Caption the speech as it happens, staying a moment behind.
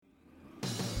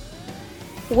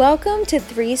Welcome to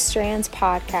Three Strands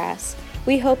Podcast.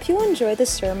 We hope you enjoy the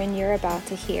sermon you're about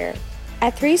to hear.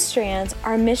 At Three Strands,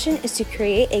 our mission is to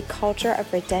create a culture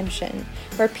of redemption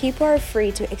where people are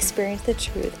free to experience the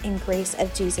truth and grace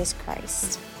of Jesus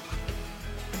Christ.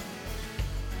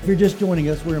 If you're just joining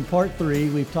us, we're in part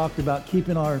 3. We've talked about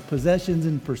keeping our possessions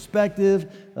in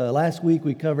perspective. Last week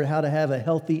we covered how to have a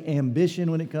healthy ambition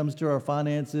when it comes to our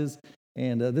finances.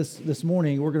 And this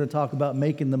morning we're going to talk about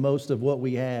making the most of what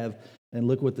we have. And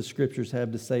look what the scriptures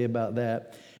have to say about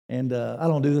that. And I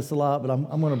don't do this a lot, but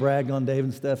I'm going to brag on Dave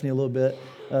and Stephanie a little bit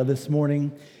this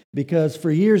morning, because for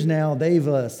years now, they've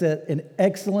set an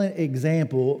excellent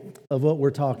example of what we're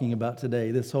talking about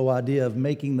today, this whole idea of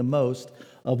making the most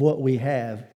of what we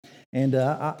have. And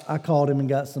I called him and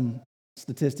got some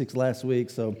statistics last week,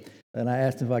 and I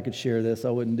asked him if I could share this.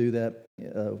 I wouldn't do that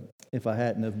if I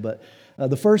hadn't have. But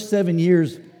the first 7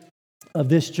 years of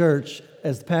this church,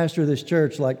 as the pastor of this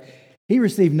church, he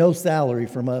received no salary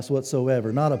from us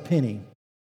whatsoever, not a penny.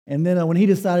 And then when he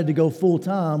decided to go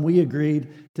full-time, we agreed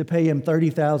to pay him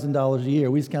 $30,000 a year.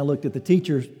 We just kind of looked at the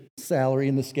teacher's salary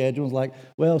in the schedule and was like,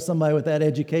 well, somebody with that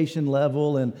education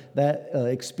level and that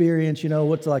experience,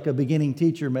 what's like a beginning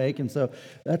teacher make? And so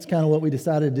that's kind of what we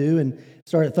decided to do and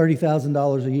start at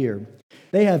 $30,000 a year.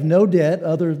 They have no debt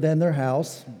other than their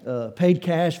house, paid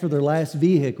cash for their last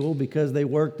vehicle because they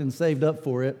worked and saved up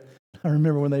for it. I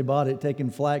remember when they bought it, taking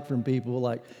flack from people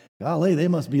like, golly, they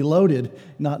must be loaded,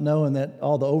 not knowing that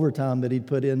all the overtime that he'd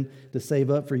put in to save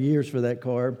up for years for that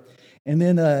car. And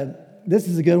then this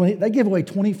is a good one. They give away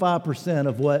 25%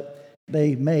 of what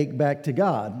they make back to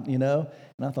God, And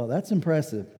I thought, that's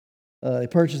impressive. They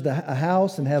purchased a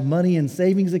house and have money in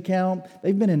savings account.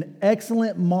 They've been an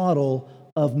excellent model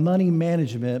of money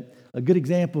management, a good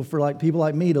example for people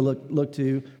like me to look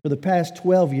to for the past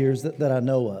 12 years that I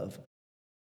know of.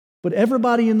 But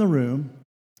everybody in the room,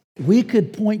 we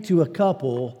could point to a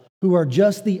couple who are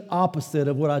just the opposite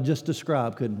of what I just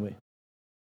described, couldn't we?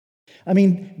 I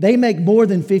mean, they make more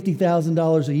than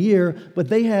 $50,000 a year, but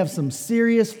they have some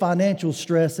serious financial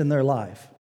stress in their life.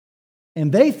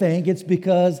 And they think it's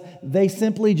because they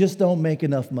simply just don't make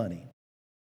enough money.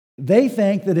 They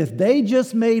think that if they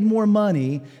just made more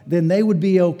money, then they would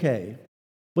be okay.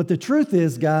 But the truth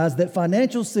is, guys, that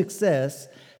financial success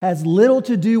has little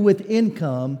to do with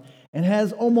income and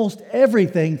has almost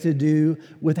everything to do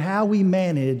with how we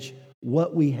manage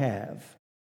what we have.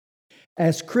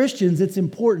 As Christians, it's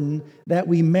important that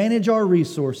we manage our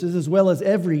resources as well as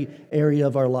every area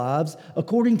of our lives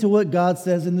according to what God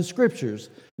says in the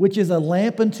Scriptures, which is a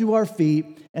lamp unto our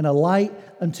feet and a light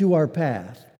unto our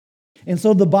path. And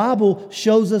so the Bible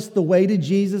shows us the way to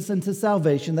Jesus and to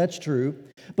salvation, that's true,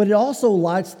 but it also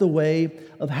lights the way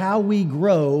of how we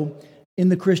grow in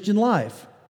the Christian life.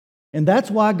 And that's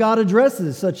why God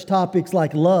addresses such topics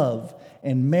like love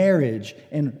and marriage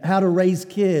and how to raise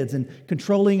kids and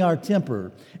controlling our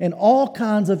temper and all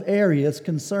kinds of areas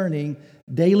concerning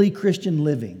daily Christian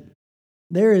living.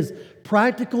 There is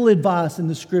practical advice in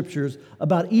the Scriptures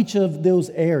about each of those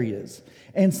areas.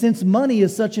 And since money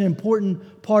is such an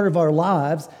important part of our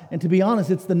lives, and to be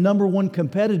honest, it's the number one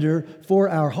competitor for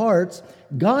our hearts,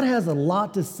 God has a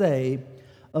lot to say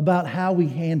about how we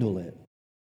handle it.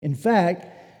 In fact,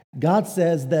 God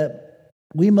says that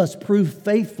we must prove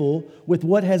faithful with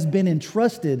what has been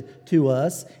entrusted to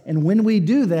us, and when we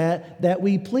do that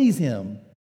we please Him,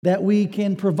 that we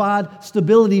can provide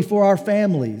stability for our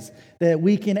families, that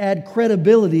we can add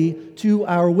credibility to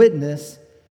our witness,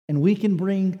 and we can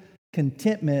bring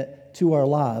contentment to our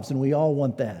lives, and we all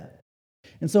want that.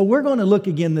 And so we're going to look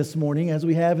again this morning, as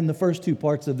we have in the first two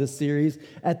parts of this series,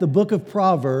 at the book of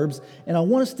Proverbs. And I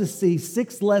want us to see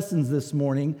 6 lessons this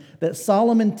morning that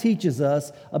Solomon teaches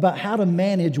us about how to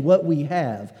manage what we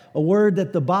have, a word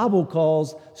that the Bible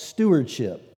calls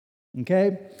stewardship.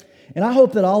 Okay? And I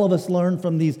hope that all of us learn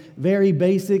from these very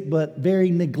basic but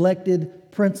very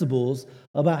neglected principles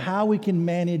about how we can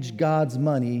manage God's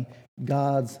money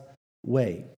God's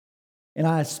way. And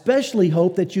I especially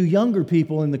hope that you younger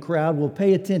people in the crowd will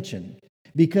pay attention,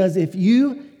 because if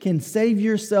you can save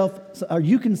yourself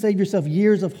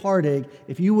years of heartache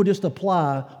if you will just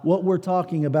apply what we're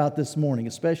talking about this morning,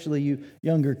 especially you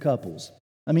younger couples.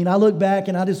 I mean, I look back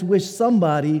and I just wish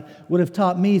somebody would have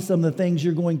taught me some of the things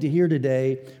you're going to hear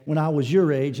today when I was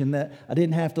your age, and that I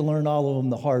didn't have to learn all of them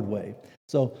the hard way.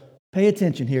 So pay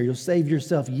attention here. You'll save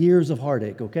yourself years of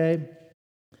heartache, okay?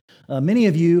 Many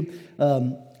of you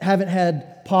haven't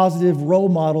had positive role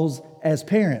models as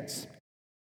parents.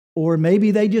 Or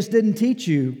maybe they just didn't teach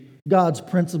you God's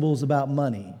principles about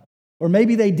money. Or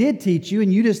maybe they did teach you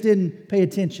and you just didn't pay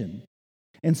attention.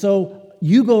 And so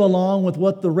you go along with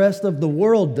what the rest of the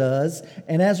world does,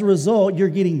 and as a result, you're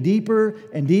getting deeper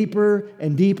and deeper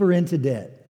and deeper into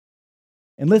debt.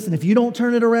 And listen, if you don't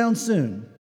turn it around soon,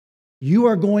 you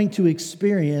are going to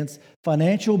experience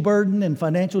financial burden and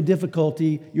financial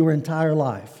difficulty your entire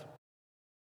life.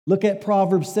 Look at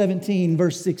Proverbs 17,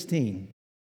 verse 16.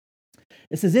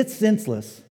 It says, "It's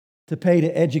senseless to pay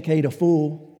to educate a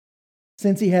fool,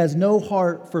 since he has no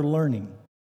heart for learning."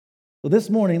 So this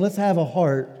morning, let's have a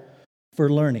heart for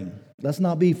learning. Let's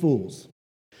not be fools.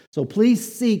 So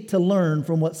please seek to learn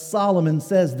from what Solomon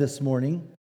says this morning.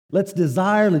 Let's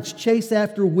chase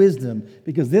after wisdom,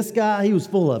 because this guy, he was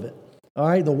full of it. All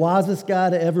right, the wisest guy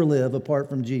to ever live apart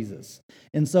from Jesus.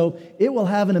 And so it will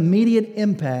have an immediate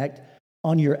impact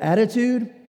on your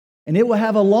attitude, and it will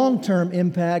have a long-term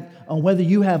impact on whether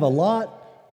you have a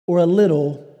lot or a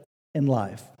little in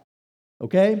life.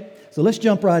 Okay? So let's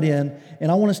jump right in, and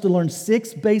I want us to learn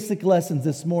 6 basic lessons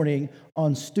this morning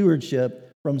on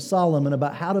stewardship from Solomon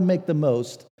about how to make the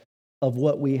most of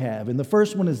what we have. And the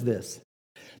first one is this.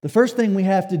 The first thing we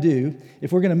have to do,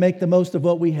 if we're going to make the most of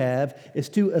what we have, is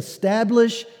to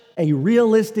establish a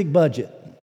realistic budget.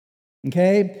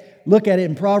 Okay? Look at it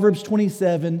in Proverbs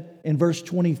 27 and verse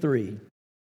 23.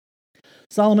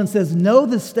 Solomon says, "Know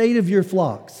the state of your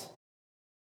flocks,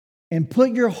 and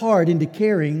put your heart into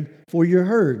caring for your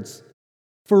herds.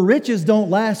 For riches don't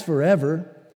last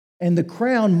forever, and the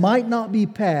crown might not be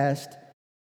passed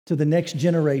to the next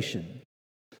generation."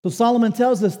 So Solomon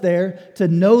tells us there to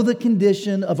know the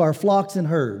condition of our flocks and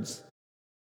herds.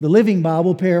 The Living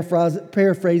Bible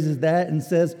paraphrases that and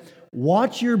says,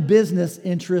 "Watch your business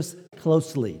interests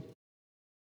closely."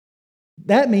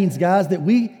 That means, guys, that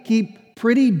we keep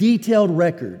pretty detailed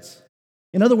records.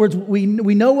 In other words, we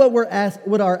know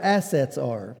what our assets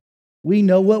are. We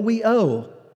know what we owe.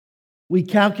 We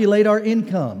calculate our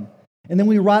income. And then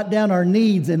we write down our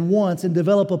needs and wants and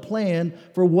develop a plan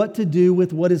for what to do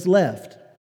with what is left.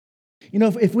 You know,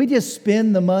 if we just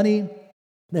spend the money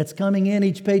that's coming in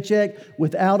each paycheck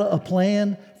without a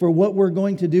plan for what we're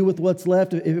going to do with what's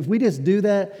left, if we just do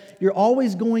that, you're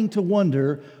always going to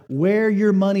wonder where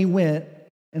your money went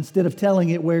instead of telling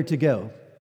it where to go.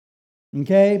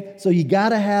 Okay? So you got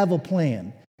to have a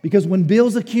plan, because when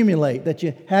bills accumulate that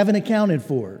you haven't accounted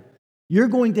for, you're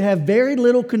going to have very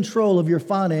little control of your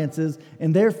finances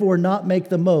and therefore not make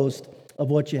the most of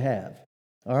what you have.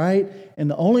 All right? And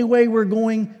the only way we're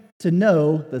going to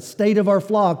know the state of our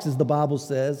flocks, as the Bible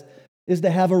says, is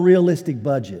to have a realistic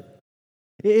budget.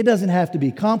 It doesn't have to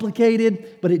be complicated,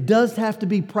 but it does have to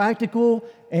be practical,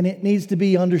 and it needs to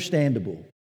be understandable.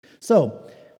 So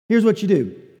here's what you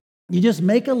do. You just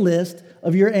make a list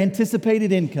of your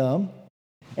anticipated income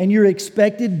and your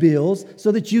expected bills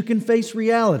so that you can face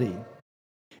reality.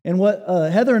 And what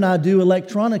Heather and I do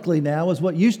electronically now is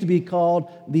what used to be called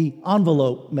the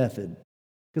envelope method,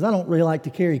 because I don't really like to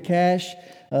carry cash,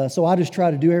 so I just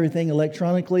try to do everything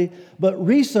electronically. But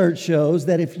research shows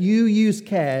that if you use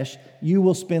cash, you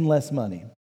will spend less money.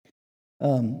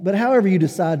 But however you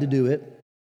decide to do it,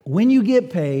 when you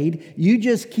get paid, you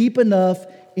just keep enough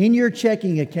in your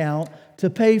checking account to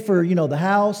pay for, the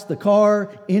house, the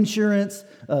car, insurance,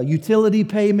 utility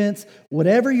payments,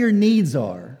 whatever your needs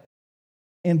are.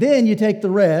 And then you take the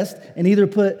rest and either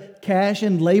put cash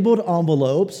in labeled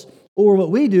envelopes, or what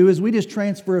we do is we just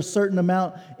transfer a certain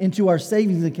amount into our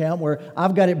savings account, where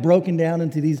I've got it broken down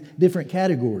into these different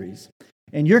categories.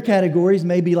 And your categories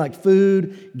may be like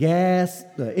food, gas,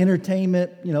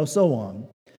 entertainment, so on.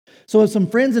 So if some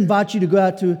friends invite you to go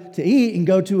out to eat and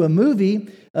go to a movie,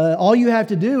 all you have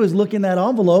to do is look in that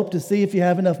envelope to see if you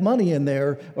have enough money in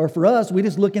there. Or for us, we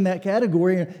just look in that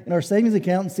category in our savings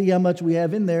account and see how much we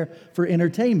have in there for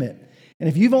entertainment. And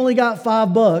if you've only got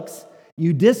 $5,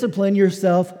 you discipline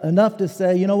yourself enough to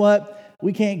say, you know what,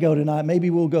 we can't go tonight. Maybe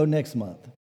we'll go next month.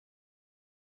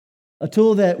 A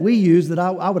tool that we use that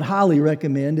I would highly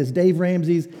recommend is Dave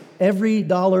Ramsey's Every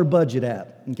Dollar Budget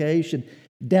app. Okay, you should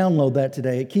download that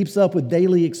today. It keeps up with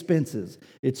daily expenses.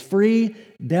 It's free.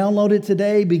 Download it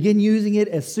today. Begin using it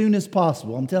as soon as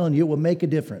possible. I'm telling you, it will make a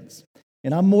difference.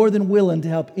 And I'm more than willing to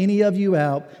help any of you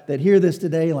out that hear this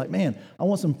today. Like, man, I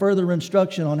want some further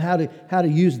instruction on how to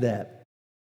use that.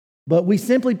 But we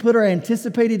simply put our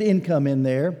anticipated income in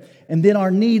there and then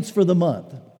our needs for the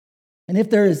month. And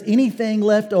if there is anything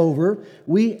left over,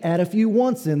 we add a few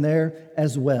wants in there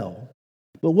as well.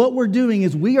 But what we're doing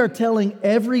is we are telling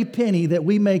every penny that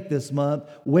we make this month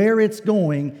where it's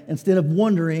going instead of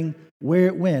wondering where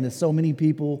it went, as so many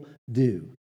people do.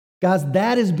 Guys,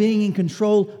 that is being in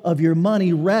control of your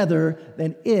money rather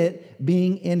than it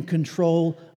being in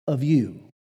control of you.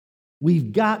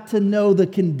 We've got to know the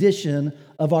condition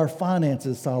of our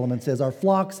finances, Solomon says, our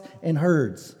flocks and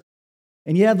herds.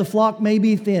 And yeah, the flock may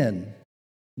be thin.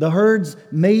 The herds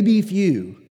may be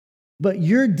few. But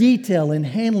your detail in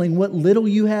handling what little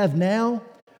you have now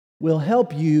will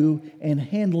help you in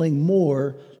handling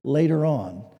more later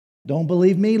on. Don't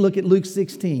believe me? Look at Luke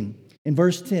 16 in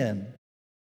verse 10.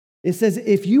 It says,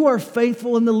 if you are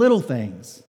faithful in the little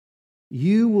things,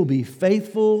 you will be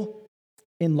faithful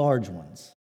in large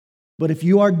ones. But if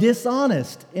you are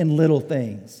dishonest in little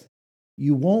things,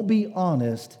 you won't be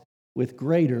honest with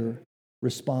greater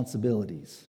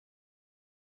responsibilities.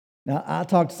 Now, I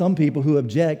talk to some people who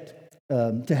object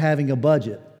to having a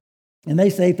budget. And they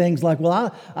say things like,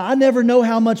 well, I never know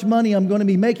how much money I'm going to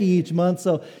be making each month,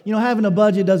 so, having a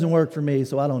budget doesn't work for me,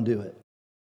 so I don't do it.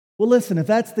 Well, listen, if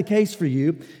that's the case for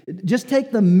you, just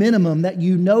take the minimum that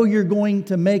you know you're going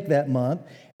to make that month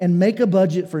and make a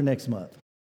budget for next month.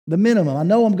 The minimum. I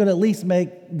know I'm going to at least make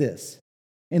this.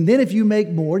 And then if you make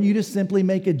more, you just simply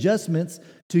make adjustments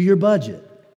to your budget.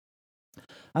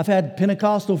 I've had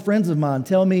Pentecostal friends of mine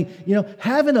tell me,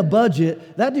 having a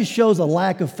budget, that just shows a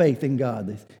lack of faith in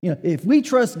God. If we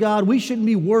trust God, we shouldn't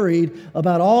be worried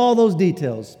about all those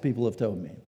details, people have told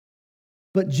me.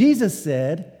 But Jesus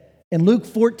said in Luke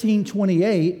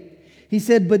 14:28, he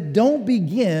said, but don't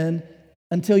begin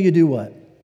until you do what?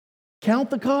 Count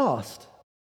the cost.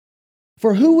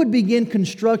 For who would begin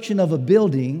construction of a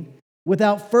building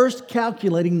without first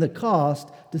calculating the cost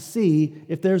to see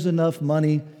if there's enough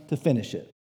money to finish it?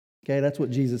 Okay, that's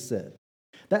what Jesus said.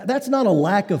 That's not a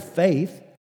lack of faith.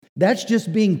 That's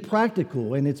just being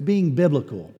practical, and it's being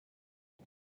biblical.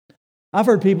 I've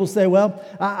heard people say, well,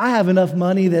 I have enough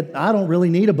money that I don't really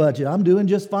need a budget. I'm doing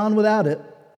just fine without it.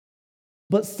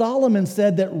 But Solomon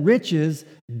said that riches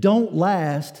don't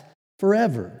last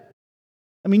forever.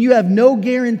 I mean, you have no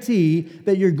guarantee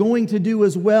that you're going to do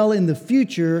as well in the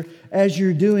future as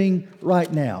you're doing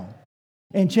right now.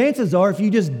 And chances are, if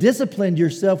you just disciplined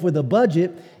yourself with a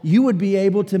budget, you would be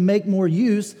able to make more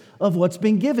use of what's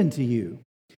been given to you.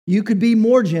 You could be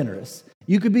more generous.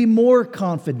 You could be more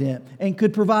confident and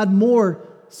could provide more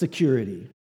security.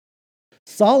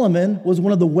 Solomon was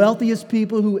one of the wealthiest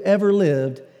people who ever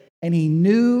lived, and he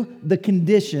knew the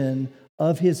condition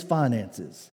of his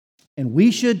finances. And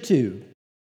we should too.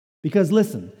 Because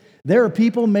listen, there are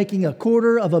people making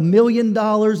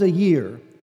 $250,000 a year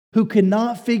who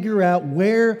cannot figure out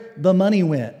where the money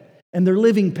went. And they're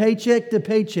living paycheck to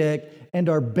paycheck and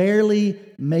are barely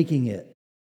making it.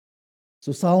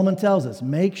 So Solomon tells us,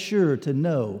 make sure to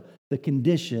know the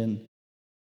condition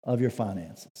of your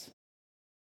finances.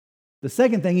 The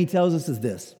second thing he tells us is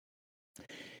this.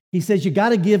 He says you got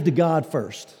to give to God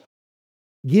first.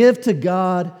 Give to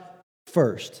God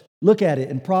first. Look at it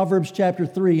in Proverbs chapter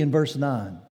 3 and verse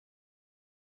 9.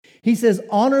 He says,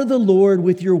 honor the Lord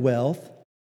with your wealth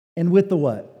and with the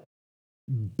what?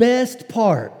 Best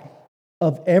part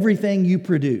of everything you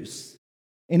produce.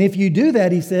 And if you do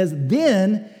that, he says,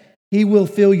 then he will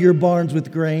fill your barns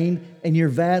with grain and your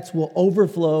vats will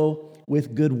overflow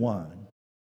with good wine.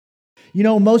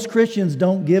 Most Christians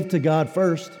don't give to God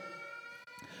first.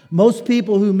 Most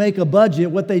people who make a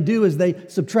budget, what they do is they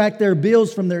subtract their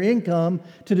bills from their income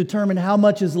to determine how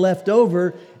much is left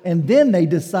over, and then they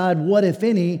decide what, if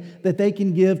any, that they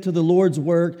can give to the Lord's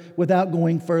work without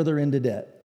going further into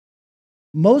debt.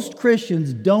 Most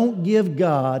Christians don't give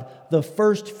God the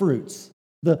first fruits,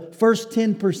 the first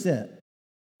 10%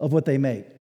 of what they make.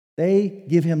 They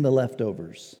give Him the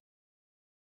leftovers.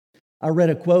 I read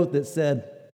a quote that said,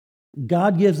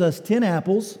 God gives us 10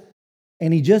 apples,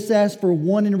 and He just asks for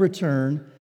one in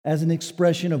return as an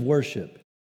expression of worship.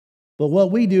 But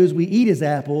what we do is we eat His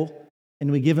apple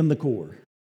and we give Him the core.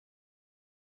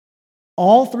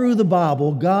 All through the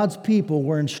Bible, God's people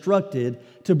were instructed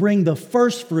to bring the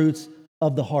first fruits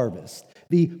of the harvest,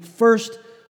 the first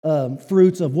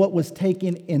fruits of what was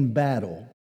taken in battle.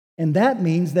 And that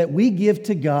means that we give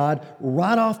to God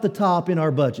right off the top in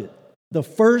our budget, the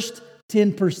first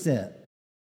 10%.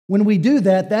 When we do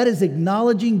that, that is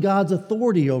acknowledging God's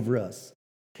authority over us.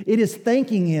 It is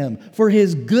thanking Him for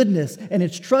His goodness, and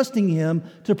it's trusting Him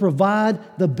to provide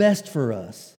the best for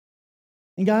us.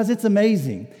 And guys, it's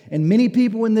amazing. And many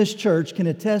people in this church can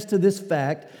attest to this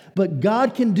fact, but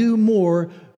God can do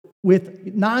more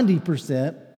with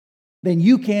 90% than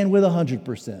you can with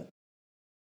 100%.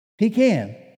 He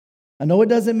can. I know it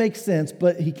doesn't make sense,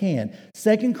 but He can.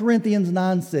 2 Corinthians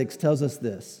 9:6 tells us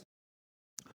this.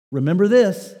 Remember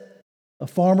this, a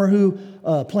farmer who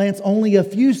plants only a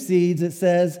few seeds, it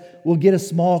says, will get a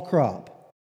small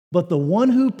crop. But the one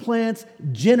who plants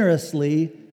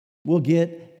generously will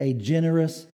get a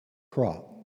generous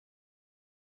crop.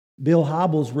 Bill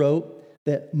Hybels wrote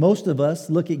that most of us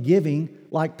look at giving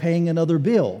like paying another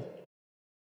bill.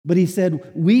 But he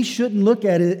said we shouldn't look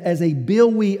at it as a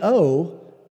bill we owe,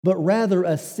 but rather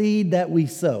a seed that we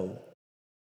sow.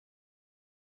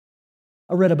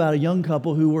 I read about a young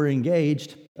couple who were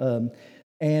engaged,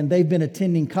 and they've been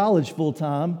attending college full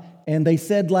time. And they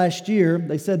said last year,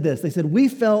 they said this. They said, we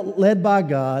felt led by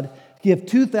God to give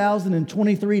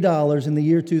 $2,023 in the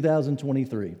year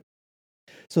 2023.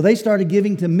 So they started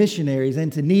giving to missionaries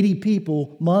and to needy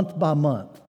people month by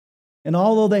month. And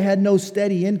although they had no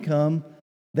steady income,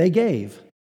 they gave.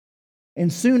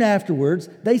 And soon afterwards,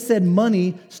 they said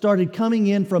money started coming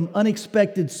in from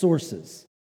unexpected sources.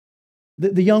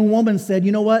 The young woman said,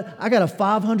 you know what? I got a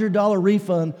 $500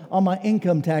 refund on my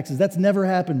income taxes. That's never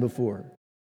happened before.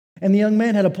 And the young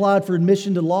man had applied for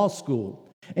admission to law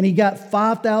school. And he got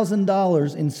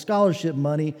 $5,000 in scholarship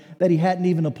money that he hadn't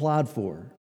even applied for.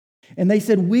 And they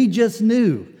said, we just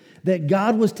knew that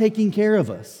God was taking care of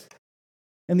us.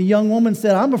 And the young woman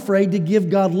said, I'm afraid to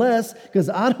give God less because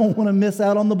I don't want to miss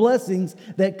out on the blessings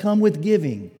that come with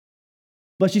giving.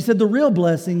 But she said the real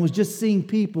blessing was just seeing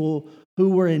people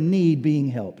who were in need being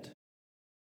helped.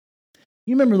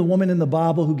 You remember the woman in the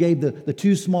Bible who gave the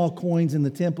 2 small coins in the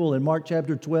temple in Mark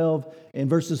chapter 12 and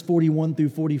verses 41 through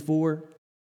 44?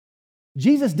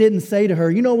 Jesus didn't say to her,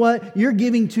 you know what, you're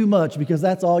giving too much because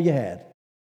that's all you had.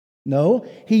 No,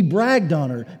 he bragged on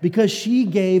her because she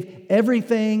gave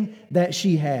everything that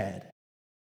she had.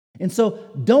 And so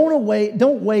don't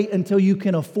wait until you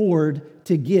can afford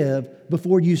to give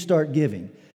before you start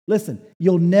giving. Listen,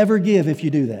 you'll never give if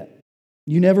you do that.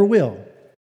 You never will.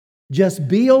 Just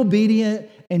be obedient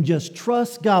and just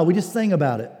trust God. We just sang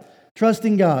about it.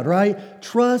 Trusting God, right?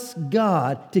 Trust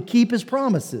God to keep His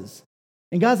promises.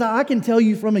 And guys, I can tell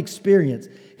you from experience,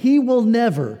 He will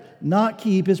never not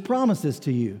keep His promises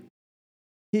to you.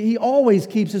 He always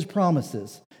keeps His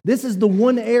promises. This is the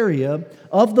one area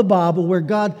of the Bible where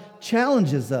God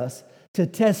challenges us to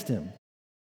test Him.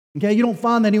 Okay, you don't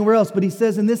find that anywhere else, but He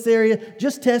says in this area,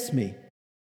 just test me.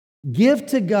 Give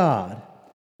to God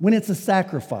when it's a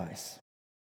sacrifice.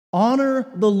 Honor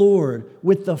the Lord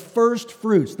with the first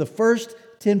fruits, the first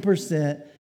 10%,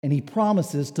 and He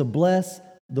promises to bless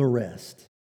the rest.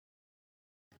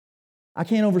 I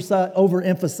can't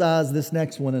overemphasize this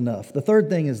next one enough. The third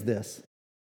thing is this.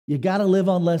 You got to live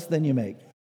on less than you make.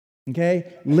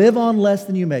 Okay? Live on less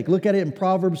than you make. Look at it in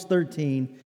Proverbs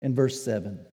 13 and verse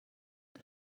 7.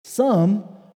 Some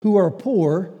who are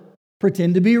poor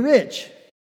pretend to be rich.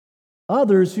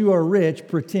 Others who are rich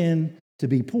pretend to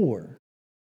be poor.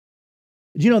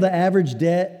 Did you know the average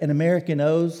debt an American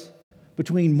owes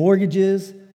between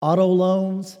mortgages, auto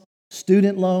loans,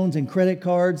 student loans, and credit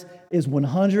cards is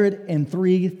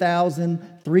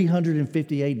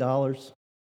 $103,358?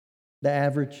 The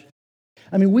average.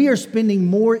 I mean, we are spending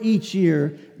more each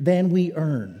year than we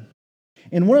earn.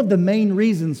 And one of the main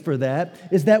reasons for that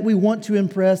is that we want to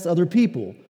impress other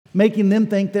people, making them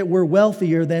think that we're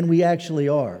wealthier than we actually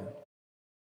are.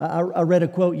 I read a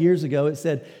quote years ago. It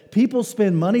said, people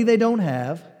spend money they don't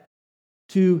have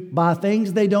to buy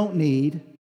things they don't need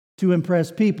to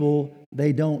impress people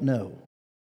they don't know.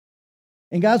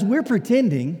 And guys, we're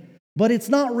pretending, but it's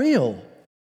not real.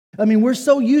 I mean, we're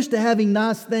so used to having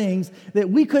nice things that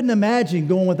we couldn't imagine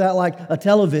going without like a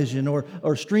television or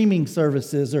streaming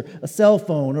services or a cell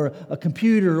phone or a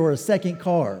computer or a second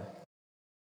car.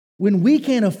 When we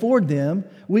can't afford them,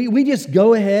 we just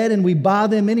go ahead and we buy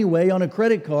them anyway on a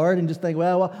credit card and just think,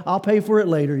 well, I'll pay for it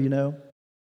later, you know.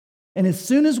 And as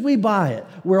soon as we buy it,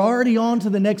 we're already on to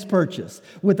the next purchase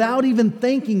without even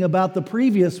thinking about the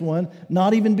previous one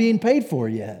not even being paid for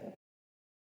yet.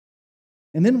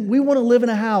 And then we want to live in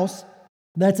a house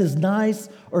that's as nice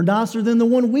or nicer than the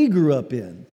one we grew up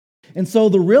in. And so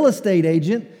the real estate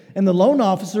agent and the loan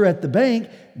officer at the bank,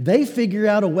 they figure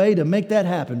out a way to make that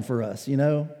happen for us, you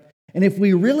know. And if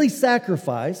we really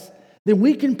sacrifice, then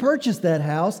we can purchase that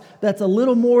house that's a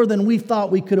little more than we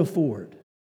thought we could afford.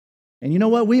 And you know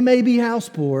what? We may be house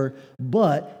poor,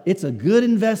 but it's a good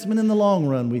investment in the long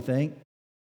run, we think.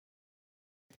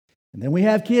 And then we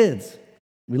have kids.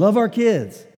 We love our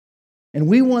kids. And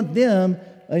we want them,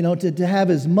 to have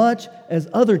as much as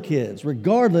other kids,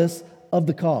 regardless of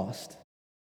the cost.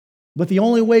 But the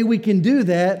only way we can do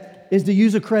that is to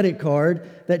use a credit card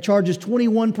that charges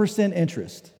 21%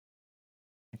 interest.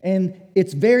 And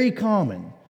it's very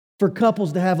common for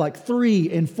couples to have like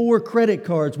 3 and 4 credit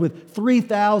cards with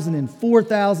 $3,000 and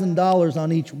 $4,000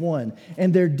 on each one.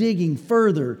 And they're digging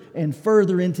further and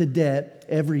further into debt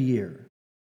every year.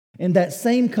 And that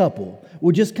same couple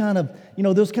will just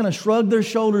they'll kind of shrug their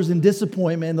shoulders in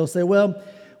disappointment. And they'll say, well,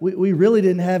 we really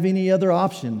didn't have any other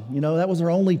option. That was our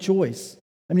only choice.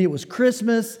 It was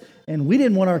Christmas, and we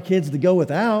didn't want our kids to go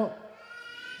without.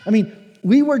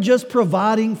 We were just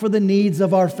providing for the needs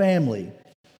of our family.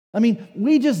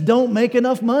 We just don't make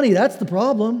enough money. That's the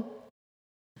problem.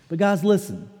 But guys,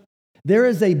 listen. There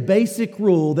is a basic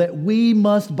rule that we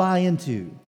must buy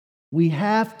into. We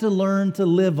have to learn to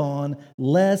live on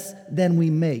less than we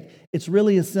make. It's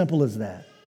really as simple as that.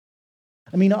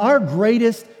 Our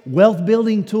greatest wealth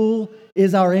building tool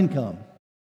is our income.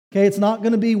 Okay, it's not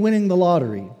going to be winning the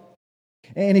lottery.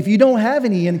 And if you don't have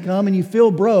any income and you feel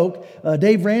broke,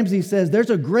 Dave Ramsey says there's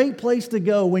a great place to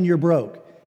go when you're broke,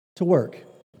 to work.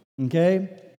 Okay?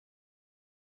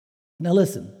 Now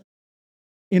listen,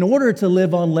 in order to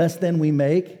live on less than we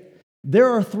make, there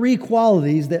are 3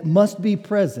 qualities that must be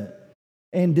present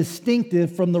and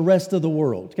distinctive from the rest of the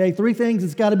world. Okay, 3 things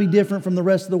that's got to be different from the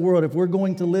rest of the world if we're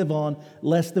going to live on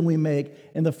less than we make.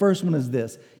 And the first one is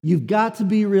this: you've got to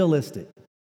be realistic.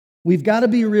 We've got to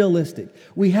be realistic.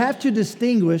 We have to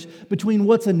distinguish between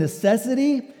what's a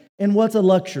necessity and what's a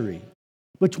luxury,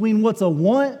 between what's a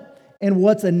want and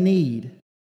what's a need.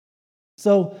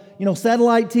 So,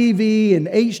 satellite TV and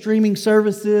 8 streaming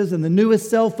services and the newest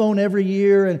cell phone every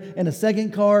year and a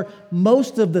second car,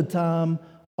 most of the time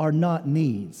are not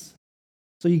needs.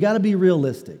 So you got to be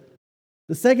realistic.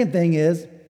 The second thing is,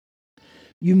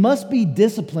 you must be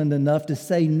disciplined enough to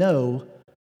say no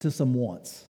to some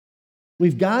wants.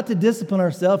 We've got to discipline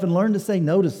ourselves and learn to say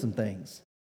no to some things.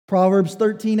 Proverbs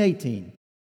 13:18.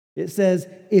 It says,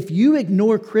 if you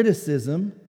ignore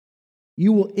criticism,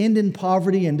 you will end in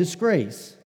poverty and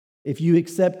disgrace. If you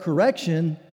accept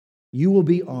correction, you will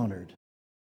be honored.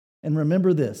 And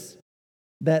remember this,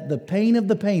 that the pain of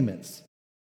the payments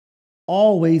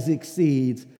always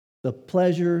exceeds the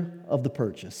pleasure of the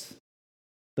purchase.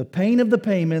 The pain of the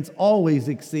payments always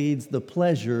exceeds the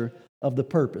pleasure of the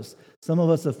purpose. Some of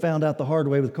us have found out the hard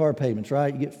way with car payments,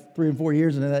 right? You get 3 and 4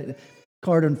 years and that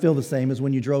car doesn't feel the same as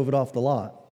when you drove it off the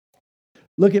lot.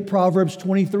 Look at Proverbs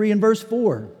 23 and verse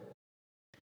 4.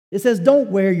 It says,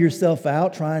 don't wear yourself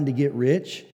out trying to get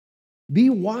rich. Be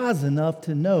wise enough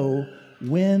to know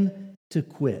when to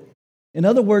quit. In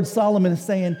other words, Solomon is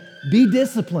saying, be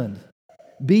disciplined.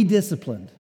 Be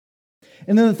disciplined.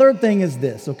 And then the third thing is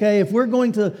this, okay? If we're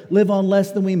going to live on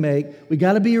less than we make, we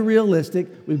got to be realistic.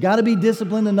 We've got to be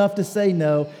disciplined enough to say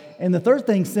no. And the third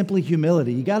thing is simply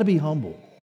humility. You got to be humble.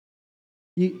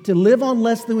 To live on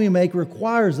less than we make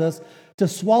requires us to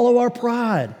swallow our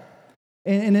pride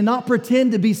and not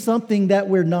pretend to be something that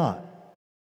we're not.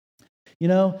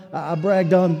 I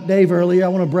bragged on Dave earlier. I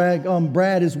want to brag on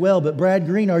Brad as well. But Brad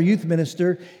Green, our youth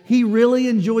minister, he really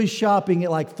enjoys shopping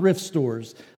at like thrift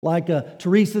stores, like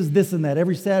Teresa's this and that.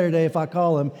 Every Saturday, if I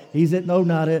call him, he's at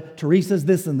not at Teresa's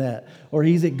this and that, or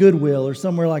he's at Goodwill or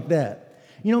somewhere like that.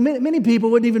 Many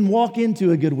people wouldn't even walk into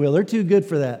a Goodwill. They're too good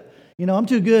for that. I'm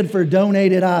too good for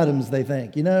donated items, they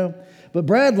think, But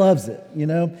Brad loves it,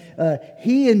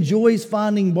 He enjoys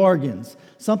finding bargains.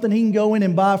 Something he can go in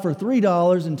and buy for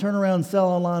 $3 and turn around and sell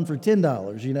online for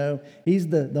 $10, He's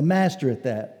the master at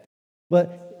that.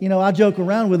 But, I joke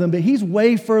around with him, but he's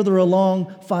way further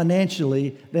along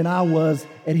financially than I was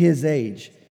at his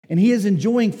age. And he is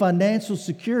enjoying financial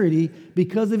security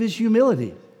because of his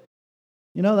humility.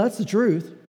 That's the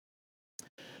truth.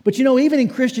 But, even in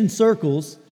Christian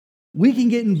circles, we can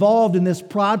get involved in this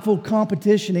prideful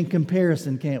competition and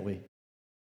comparison, can't we?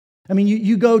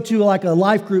 You go to like a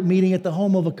life group meeting at the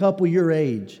home of a couple your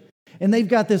age, and they've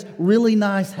got this really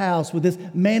nice house with this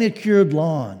manicured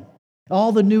lawn,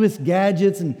 all the newest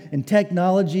gadgets and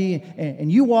technology,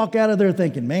 and you walk out of there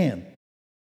thinking, man,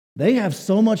 they have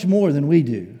so much more than we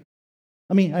do.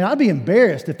 I'd be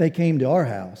embarrassed if they came to our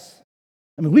house.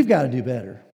 We've got to do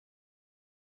better.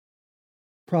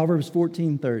 Proverbs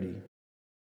 14:30.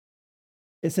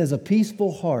 It says, a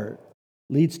peaceful heart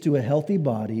leads to a healthy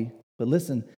body. But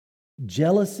listen,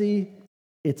 jealousy,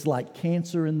 it's like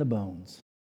cancer in the bones.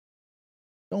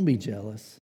 Don't be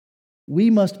jealous. We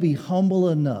must be humble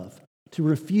enough to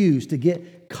refuse to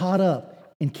get caught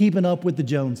up in keeping up with the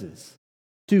Joneses,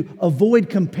 to avoid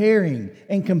comparing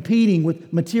and competing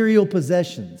with material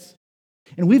possessions.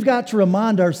 And we've got to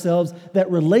remind ourselves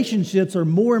that relationships are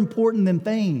more important than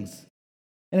things.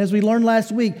 And as we learned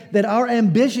last week, that our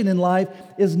ambition in life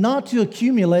is not to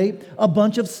accumulate a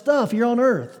bunch of stuff here on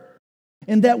earth.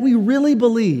 And that we really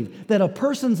believe that a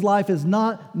person's life is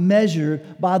not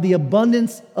measured by the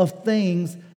abundance of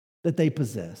things that they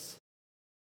possess.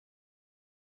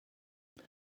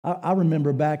 I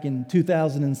remember back in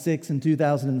 2006 and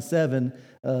 2007,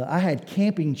 I had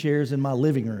camping chairs in my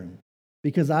living room.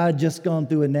 because I had just gone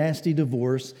through a nasty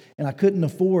divorce and I couldn't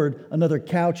afford another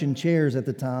couch and chairs at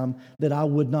the time that I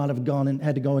would not have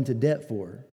had to go into debt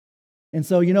for. And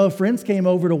so, friends came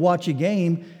over to watch a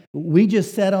game. We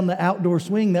just sat on the outdoor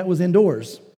swing that was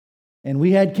indoors. And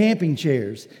we had camping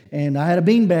chairs. And I had a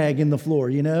beanbag in the floor,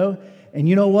 And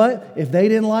you know what? If they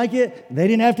didn't like it, they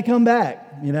didn't have to come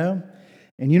back,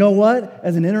 And you know what?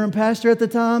 As an interim pastor at the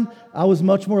time, I was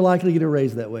much more likely to get a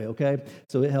raise that way, okay?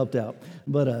 So it helped out.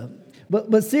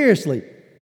 But seriously,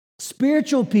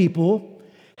 spiritual people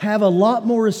have a lot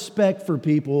more respect for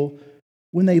people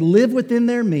when they live within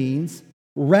their means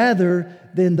rather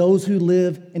than those who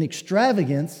live in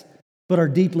extravagance but are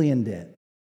deeply in debt.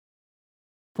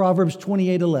 Proverbs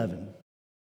 28:11.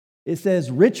 It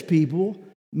says, rich people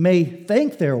may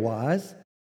think they're wise,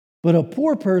 but a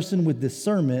poor person with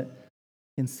discernment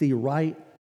can see right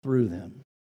through them.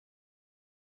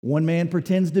 One man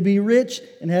pretends to be rich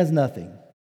and has nothing.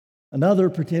 Another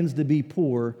pretends to be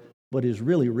poor but is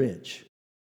really rich.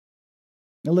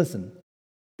 Now listen,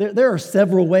 there are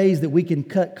several ways that we can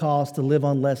cut costs to live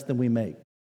on less than we make.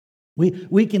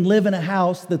 We can live in a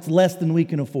house that's less than we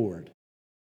can afford.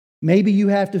 Maybe you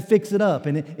have to fix it up,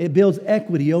 and it builds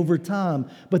equity over time,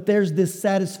 but there's this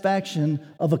satisfaction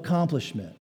of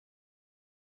accomplishment.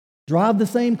 Drive the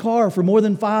same car for more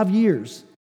than 5 years.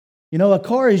 A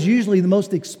car is usually the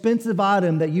most expensive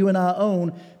item that you and I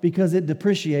own because it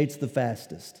depreciates the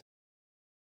fastest.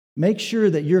 Make sure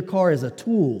that your car is a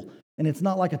tool and it's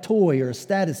not like a toy or a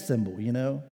status symbol,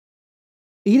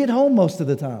 Eat at home most of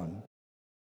the time.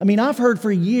 I've heard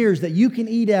for years that you can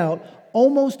eat out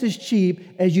almost as cheap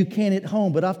as you can at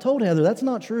home, but I've told Heather that's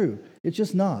not true. It's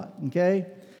just not, okay?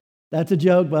 That's a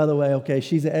joke, by the way, okay?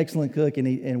 She's an excellent cook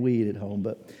and we eat at home,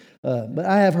 but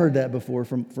I have heard that before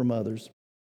from others.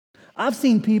 I've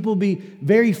seen people be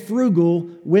very frugal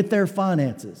with their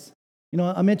finances.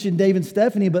 I mentioned Dave and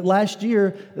Stephanie, but last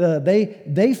year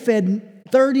they fed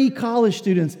 30 college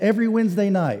students every Wednesday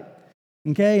night.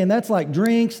 Okay, and that's like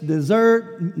drinks,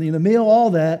 dessert, the meal,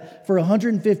 all that for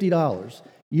 $150.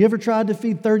 You ever tried to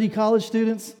feed 30 college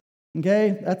students?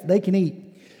 Okay, they can eat.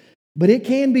 But it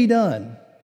can be done.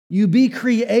 You be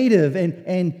creative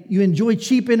and you enjoy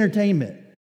cheap entertainment.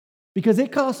 Because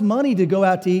it costs money to go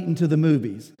out to eat and to the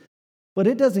movies. But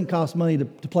it doesn't cost money to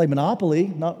play Monopoly,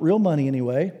 not real money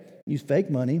anyway. Use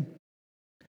fake money.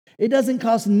 It doesn't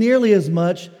cost nearly as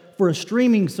much for a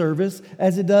streaming service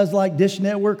as it does like Dish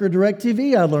Network or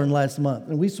DirecTV, I learned last month,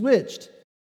 and we switched.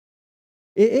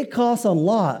 It costs a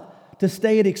lot to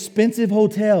stay at expensive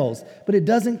hotels, but it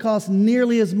doesn't cost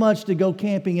nearly as much to go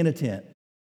camping in a tent.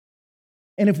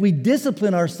 And if we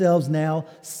discipline ourselves now,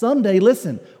 someday,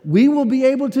 listen, we will be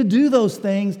able to do those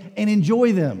things and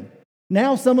enjoy them.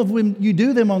 Now, some of them you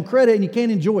do them on credit and you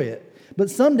can't enjoy it. But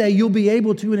someday you'll be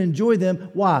able to and enjoy them.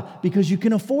 Why? Because you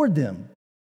can afford them.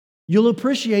 You'll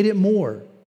appreciate it more.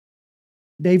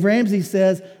 Dave Ramsey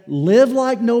says, live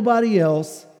like nobody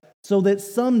else so that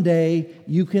someday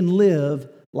you can live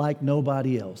like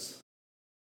nobody else.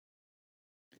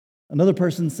 Another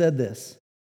person said this,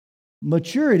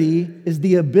 maturity is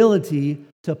the ability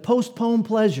to postpone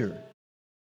pleasure.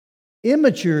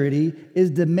 Immaturity is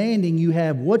demanding you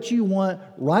have what you want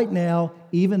right now,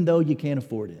 even though you can't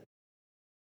afford it.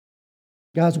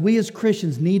 Guys, we as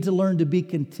Christians need to learn to be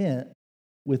content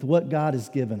with what God has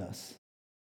given us.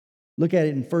 Look at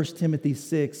it in 1 Timothy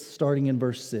 6, starting in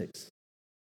verse 6.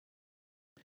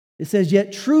 It says,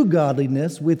 yet true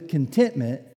godliness with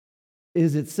contentment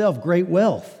is itself great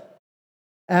wealth.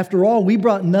 After all, we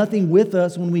brought nothing with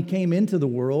us when we came into the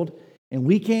world, and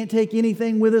we can't take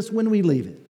anything with us when we leave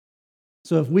it.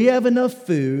 So if we have enough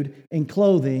food and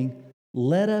clothing,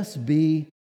 let us be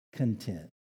content.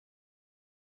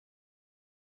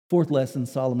 Fourth lesson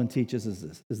Solomon teaches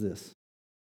is this.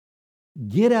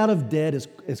 Get out of debt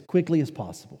as quickly as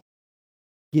possible.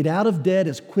 Get out of debt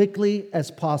as quickly as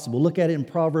possible. Look at it in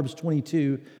Proverbs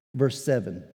 22, verse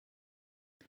 7.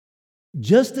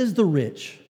 Just as the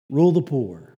rich rule the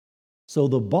poor, so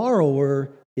the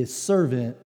borrower is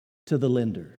servant to the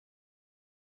lender.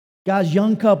 Guys,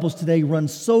 young couples today run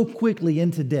so quickly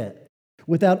into debt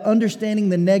without understanding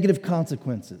the negative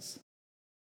consequences.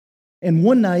 And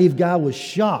one naive guy was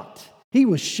shocked. He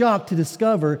was shocked to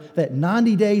discover that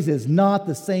 90 days is not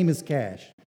the same as cash.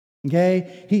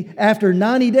 Okay? After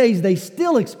 90 days, they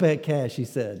still expect cash, he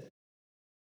said.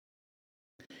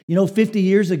 50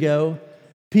 years ago,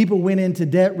 people went into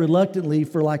debt reluctantly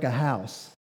for like a house.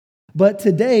 But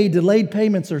today, delayed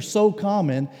payments are so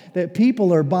common that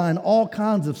people are buying all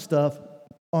kinds of stuff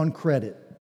on credit.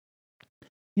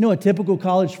 A typical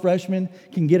college freshman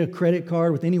can get a credit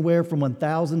card with anywhere from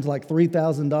 $1,000 to like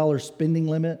 $3,000 spending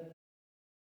limit.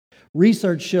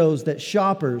 Research shows that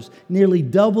shoppers nearly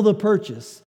double the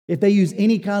purchase if they use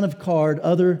any kind of card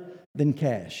other than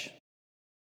cash.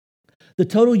 The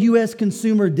total U.S.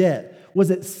 consumer debt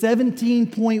was at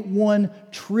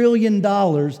 $17.1 trillion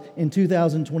in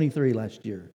 2023 last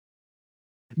year.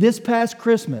 This past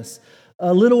Christmas,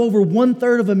 a little over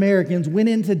 1/3 of Americans went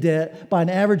into debt by an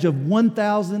average of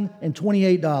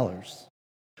 $1,028.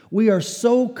 We are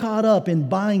so caught up in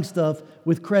buying stuff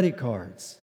with credit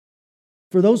cards.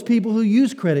 For those people who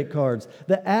use credit cards,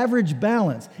 the average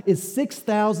balance is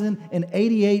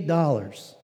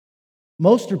 $6,088.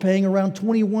 Most are paying around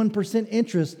 21%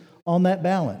 interest on that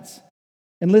balance.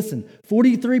 And listen,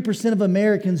 43% of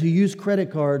Americans who use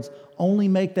credit cards only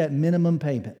make that minimum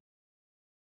payment.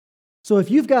 So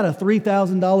if you've got a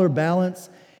 $3,000 balance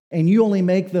and you only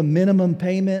make the minimum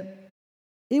payment,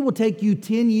 it will take you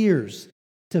 10 years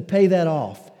to pay that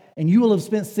off, and you will have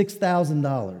spent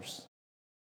 $6,000.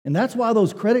 And that's why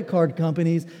those credit card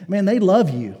companies, man, they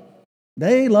love you.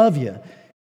 They love you.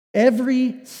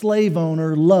 Every slave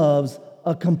owner loves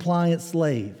a compliant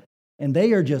slave, and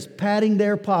they are just padding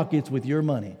their pockets with your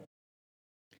money.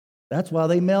 That's why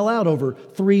they mail out over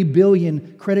 3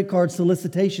 billion credit card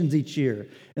solicitations each year.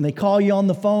 And they call you on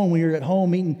the phone when you're at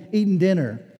home eating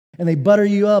dinner. And they butter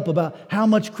you up about how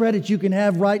much credit you can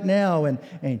have right now. And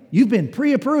you've been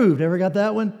pre-approved. Ever got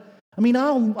that one? I mean,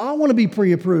 I want to be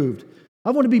pre-approved.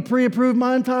 I want to be pre-approved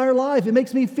my entire life. It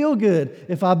makes me feel good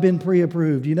if I've been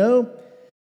pre-approved, you know?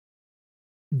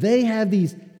 They have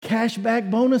these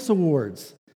cashback bonus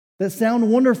awards that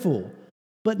sound wonderful.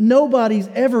 But nobody's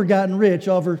ever gotten rich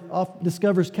off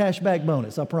Discover's cashback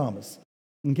bonus, I promise.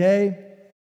 Okay?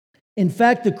 In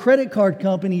fact, the credit card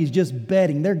company is just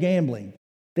betting, they're gambling,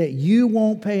 that you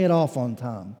won't pay it off on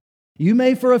time. You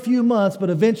may for a few months,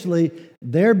 but eventually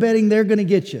they're betting they're going to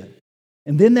get you.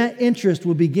 And then that interest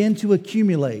will begin to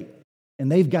accumulate,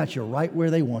 and they've got you right where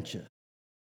they want you.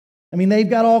 I mean, they've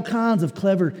got all kinds of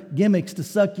clever gimmicks to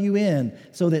suck you in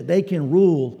so that they can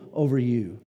rule over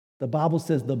you. The Bible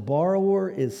says the borrower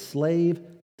is slave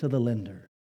to the lender.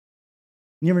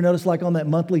 You ever notice, like on that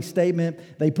monthly statement,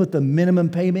 they put the minimum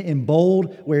payment in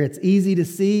bold where it's easy to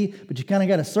see, but you kind of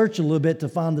got to search a little bit to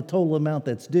find the total amount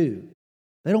that's due.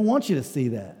 They don't want you to see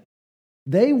that.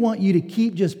 They want you to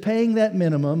keep just paying that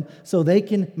minimum so they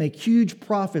can make huge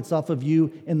profits off of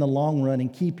you in the long run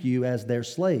and keep you as their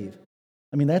slave.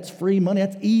 I mean, that's free money.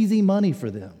 That's easy money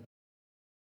for them.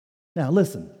 Now,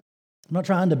 listen. I'm not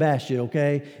trying to bash you,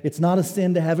 okay? It's not a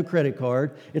sin to have a credit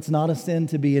card. It's not a sin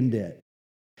to be in debt.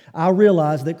 I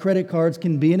realize that credit cards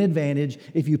can be an advantage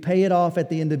if you pay it off at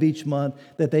the end of each month,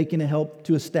 that they can help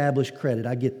to establish credit.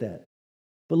 I get that.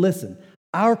 But listen,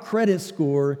 our credit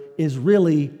score is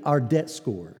really our debt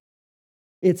score.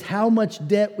 It's how much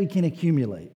debt we can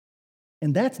accumulate.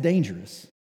 And that's dangerous.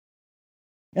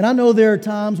 And I know there are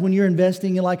times when you're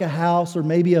investing in like a house or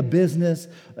maybe a business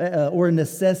or a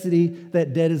necessity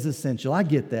that debt is essential. I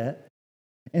get that.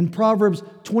 In Proverbs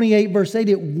 28 verse 8,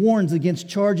 it warns against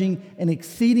charging an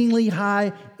exceedingly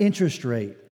high interest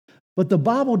rate. But the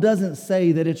Bible doesn't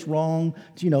say that it's wrong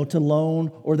to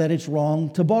loan or that it's wrong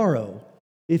to borrow.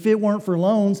 If it weren't for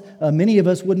loans, many of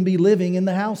us wouldn't be living in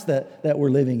the house that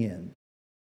we're living in.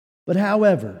 But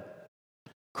however,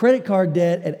 credit card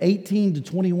debt at 18 to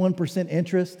 21%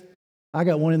 interest. I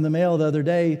got one in the mail the other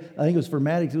day. I think it was for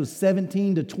Maddox. It was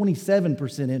 17 to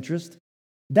 27% interest.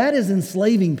 That is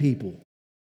enslaving people.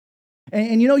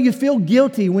 And you feel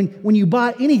guilty when you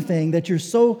buy anything that you're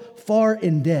so far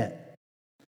in debt.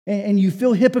 And you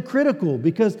feel hypocritical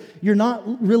because you're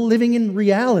not really living in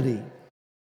reality.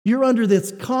 You're under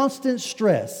this constant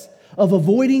stress of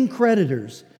avoiding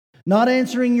creditors, not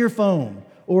answering your phone,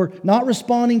 or not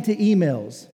responding to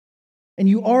emails. And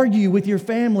you argue with your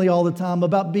family all the time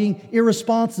about being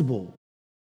irresponsible.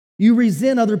 You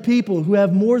resent other people who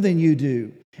have more than you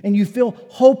do. And you feel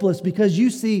hopeless because you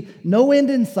see no end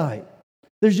in sight.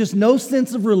 There's just no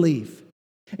sense of relief.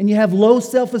 And you have low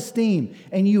self-esteem.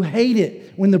 And you hate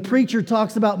it when the preacher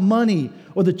talks about money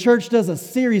or the church does a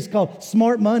series called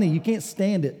Smart Money. You can't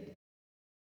stand it.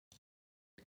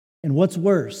 And what's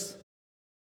worse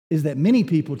is that many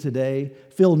people today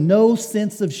feel no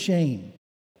sense of shame.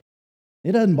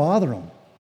 It doesn't bother them.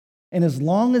 And as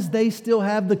long as they still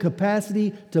have the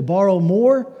capacity to borrow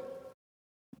more,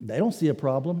 they don't see a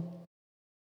problem.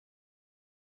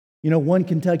 One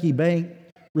Kentucky bank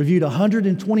reviewed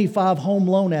 125 home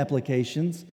loan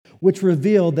applications, which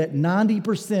revealed that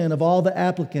 90% of all the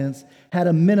applicants had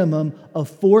a minimum of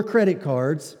 4 credit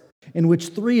cards, in which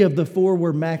 3 of the 4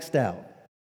 were maxed out.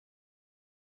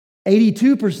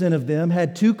 82% of them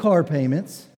had 2 car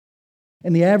payments,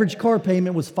 and the average car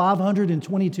payment was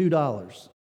 $522.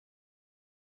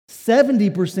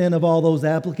 70% of all those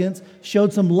applicants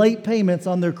showed some late payments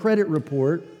on their credit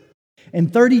report.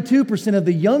 And 32% of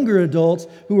the younger adults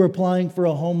who were applying for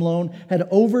a home loan had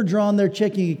overdrawn their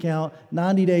checking account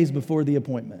 90 days before the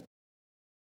appointment.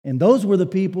 And those were the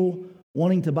people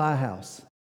wanting to buy a house.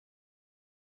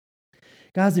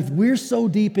 Guys, if we're so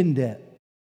deep in debt,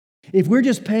 if we're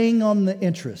just paying on the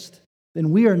interest,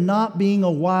 then we are not being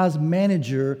a wise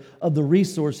manager of the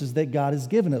resources that God has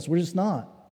given us. We're just not.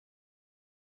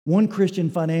 One Christian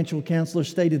financial counselor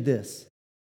stated this.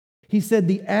 He said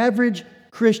the average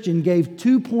Christian gave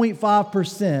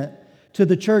 2.5% to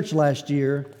the church last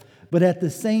year, but at the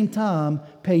same time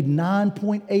paid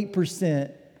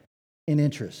 9.8% in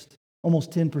interest,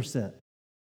 almost 10%.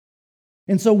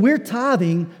 And so we're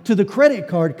tithing to the credit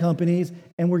card companies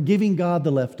and we're giving God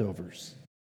the leftovers.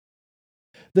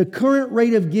 The current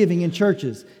rate of giving in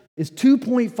churches is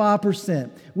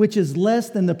 2.5%, which is less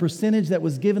than the percentage that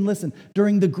was given, listen,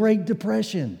 during the Great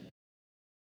Depression.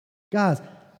 Guys,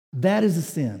 that is a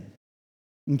sin.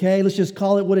 Okay, let's just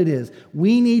call it what it is.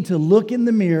 We need to look in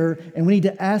the mirror and we need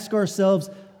to ask ourselves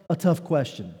a tough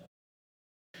question.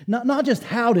 Not just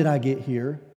how did I get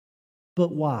here,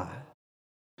 but why?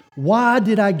 Why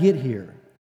did I get here?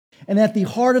 And at the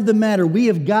heart of the matter, we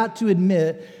have got to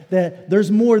admit that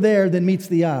there's more there than meets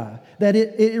the eye. That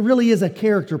it really is a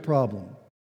character problem.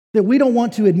 That we don't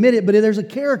want to admit it, but there's a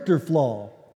character flaw.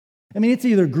 I mean, it's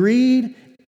either greed,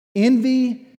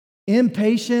 envy,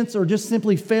 impatience, or just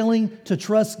simply failing to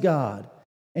trust God.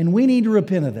 And we need to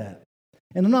repent of that.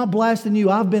 And I'm not blasting you.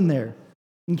 I've been there.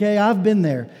 Okay, I've been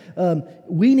there.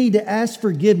 We need to ask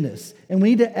forgiveness, and we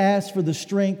need to ask for the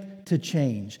strength to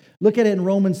change. Look at it in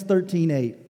Romans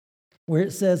 13:8, where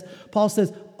it says, Paul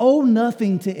says, owe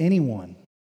nothing to anyone.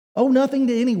 Owe nothing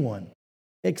to anyone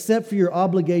except for your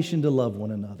obligation to love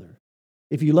one another.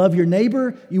 If you love your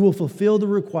neighbor, you will fulfill the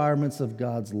requirements of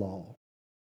God's law.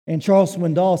 And Charles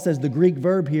Swindoll says the Greek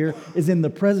verb here is in the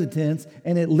present tense,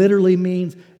 and it literally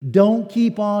means don't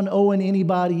keep on owing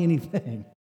anybody anything.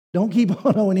 Don't keep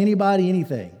on owing anybody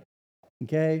anything.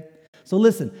 Okay? So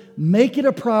listen, make it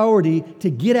a priority to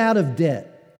get out of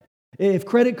debt. If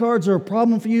credit cards are a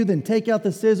problem for you, then take out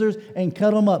the scissors and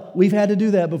cut them up. We've had to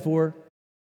do that before.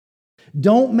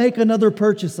 Don't make another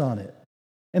purchase on it.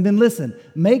 And then listen,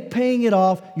 make paying it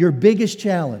off your biggest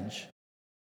challenge.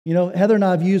 You know, Heather and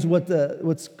I have used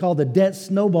what's called the Debt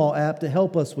Snowball app to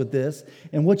help us with this.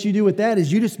 And what you do with that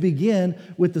is you just begin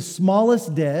with the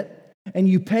smallest debt and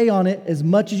you pay on it as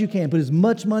much as you can. Put as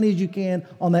much money as you can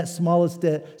on that smallest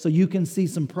debt so you can see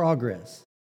some progress.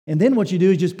 And then what you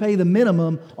do is just pay the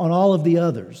minimum on all of the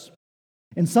others.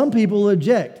 And some people will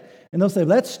object. And they'll say,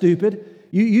 well, that's stupid.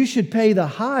 You should pay the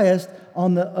highest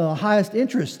on the highest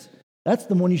interest. That's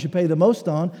the one you should pay the most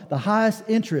on, the highest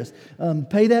interest.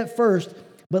 Pay that first.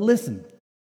 But listen,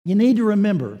 you need to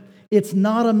remember, it's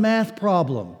not a math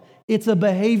problem. It's a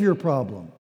behavior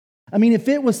problem. I mean, if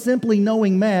it was simply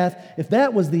knowing math, if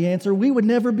that was the answer, we would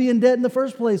never be in debt in the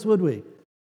first place, would we?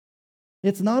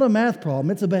 It's not a math problem.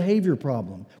 It's a behavior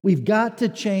problem. We've got to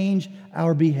change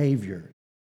our behavior.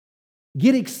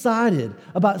 Get excited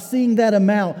about seeing that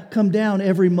amount come down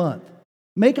every month.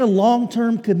 Make a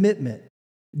long-term commitment.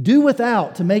 Do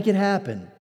without to make it happen.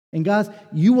 And guys,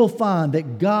 you will find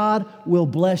that God will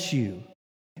bless you.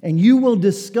 And you will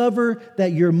discover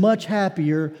that you're much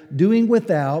happier doing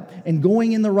without and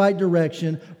going in the right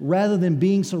direction rather than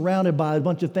being surrounded by a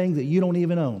bunch of things that you don't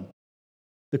even own.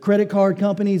 The credit card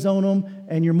companies own them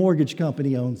and your mortgage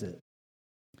company owns it.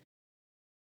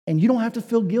 And you don't have to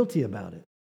feel guilty about it.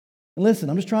 And listen,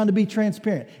 I'm just trying to be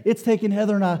transparent. It's taken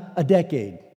Heather and I a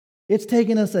decade. It's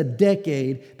taken us a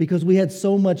decade because we had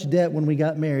so much debt when we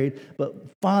got married, but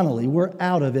finally we're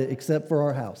out of it except for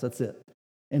our house. That's it.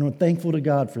 And we're thankful to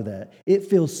God for that. It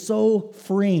feels so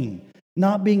freeing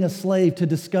not being a slave to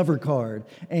Discover Card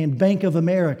and Bank of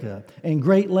America and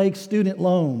Great Lakes student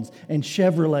loans and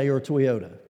Chevrolet or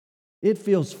Toyota. It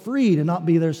feels free to not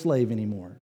be their slave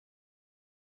anymore.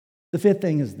 The fifth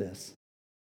thing is this.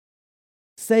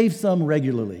 Save some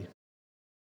regularly.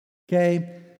 Okay?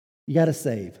 You got to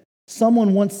save.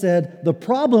 Someone once said, the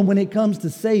problem when it comes to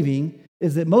saving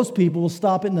is that most people will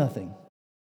stop at nothing.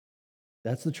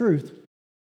 That's the truth.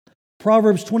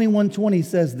 Proverbs 21:20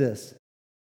 says this,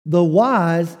 the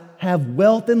wise have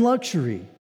wealth and luxury,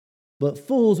 but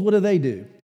fools, what do?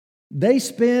 They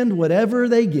spend whatever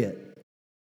they get.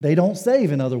 They don't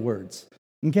save, in other words.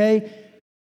 Okay?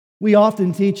 We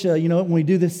often teach, when we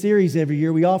do this series every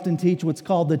year, we often teach what's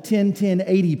called the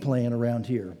 10-10-80 plan around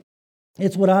here.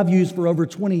 It's what I've used for over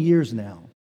 20 years now.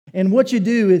 And what you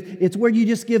do is, it's where you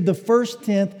just give the first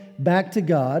tenth back to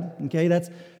God. Okay, that's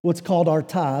what's called our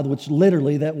tithe, which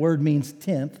literally that word means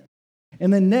tenth.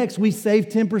 And then next, we save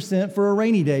 10% for a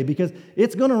rainy day because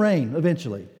it's going to rain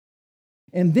eventually.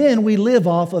 And then we live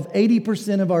off of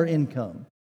 80% of our income.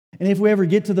 And if we ever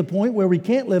get to the point where we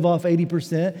can't live off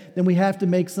 80%, then we have to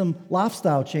make some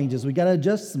lifestyle changes. We got to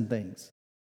adjust some things.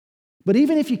 But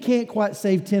even if you can't quite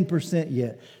save 10%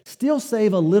 yet, still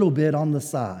save a little bit on the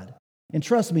side. And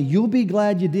trust me, you'll be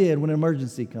glad you did when an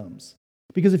emergency comes.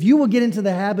 Because if you will get into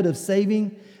the habit of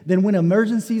saving, then when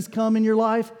emergencies come in your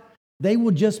life, they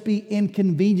will just be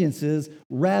inconveniences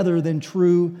rather than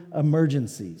true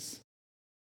emergencies.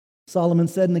 Solomon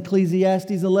said in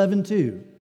Ecclesiastes 11:2,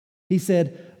 he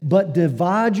said, "But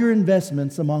divide your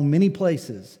investments among many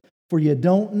places, for you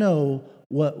don't know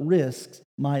what risks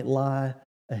might lie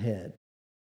ahead."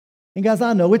 And guys,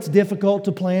 I know it's difficult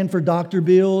to plan for doctor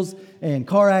bills and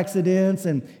car accidents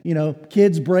and,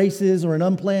 kids' braces or an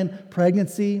unplanned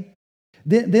pregnancy.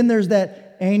 Then there's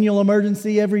that annual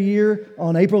emergency every year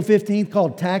on April 15th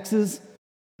called taxes.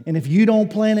 And if you don't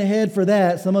plan ahead for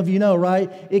that, some of you know,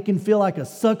 right? It can feel like a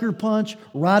sucker punch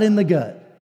right in the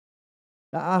gut.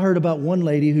 I heard about one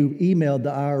lady who emailed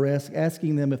the IRS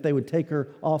asking them if they would take her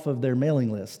off of their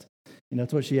mailing list.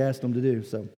 That's what she asked them to do.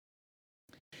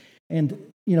 And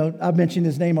I've mentioned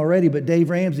his name already, but Dave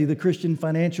Ramsey, the Christian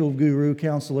financial guru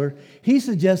counselor, he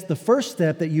suggests the first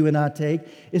step that you and I take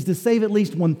is to save at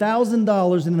least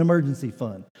 $1,000 in an emergency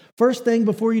fund. First thing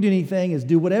before you do anything is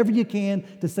do whatever you can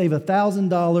to save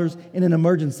 $1,000 in an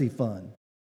emergency fund.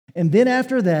 And then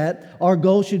after that, our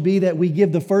goal should be that we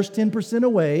give the first 10%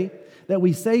 away, that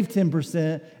we save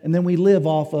 10%, and then we live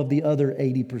off of the other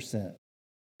 80%.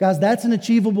 Guys, that's an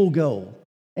achievable goal.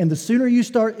 And the sooner you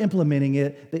start implementing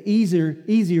it, the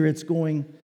easier it's going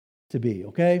to be,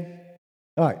 okay?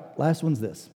 All right, last one's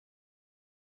this.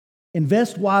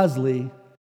 Invest wisely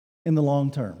in the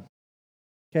long term.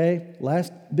 Okay?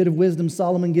 Last bit of wisdom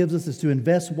Solomon gives us is to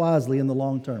invest wisely in the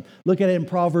long term. Look at it in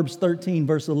Proverbs 13,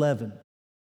 verse 11.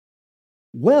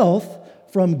 Wealth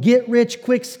from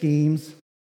get-rich-quick schemes,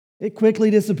 it quickly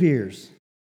disappears.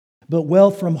 But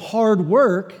wealth from hard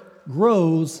work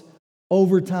grows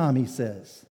over time, he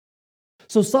says.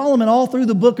 So Solomon, all through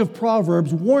the book of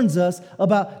Proverbs, warns us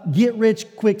about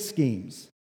get-rich-quick schemes.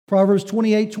 Proverbs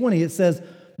 28:20, it says,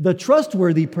 "The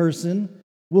trustworthy person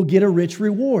will get a rich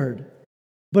reward.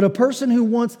 But a person who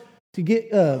wants to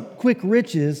get quick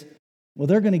riches, well,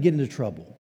 they're going to get into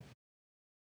trouble."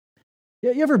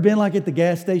 You ever been like at the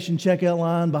gas station checkout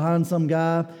line behind some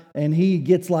guy and he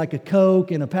gets like a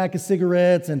Coke and a pack of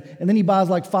cigarettes and then he buys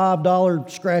like $5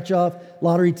 scratch-off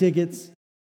lottery tickets?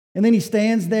 And then he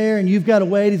stands there and you've got to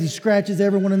wait as he scratches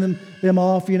every one of them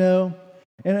off,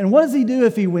 And what does he do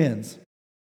if he wins?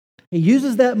 He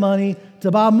uses that money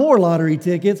to buy more lottery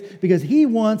tickets because he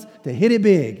wants to hit it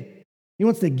big. He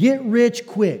wants to get rich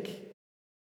quick.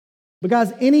 But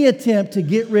guys, any attempt to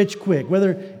get rich quick,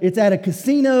 whether it's at a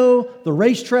casino, the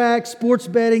racetrack, sports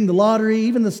betting, the lottery,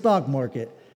 even the stock market,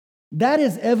 that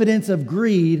is evidence of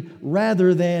greed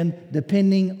rather than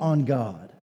depending on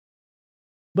God.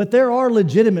 But there are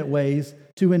legitimate ways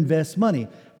to invest money.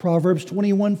 Proverbs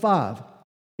 21:5,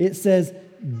 it says,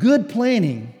 "Good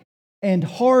planning and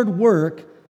hard work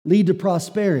lead to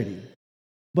prosperity,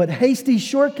 but hasty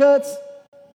shortcuts,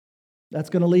 that's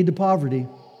going to lead to poverty."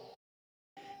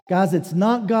 Guys, it's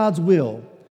not God's will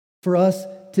for us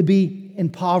to be in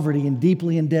poverty and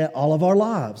deeply in debt all of our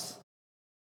lives.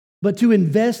 But to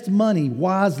invest money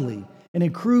wisely and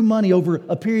accrue money over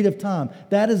a period of time,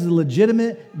 that is a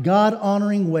legitimate,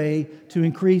 God-honoring way to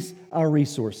increase our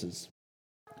resources.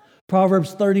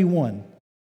 Proverbs 31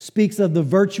 speaks of the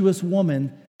virtuous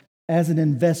woman as an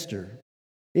investor.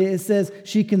 It says,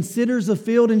 "She considers a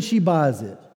field and she buys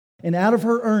it, and out of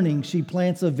her earnings she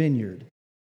plants a vineyard."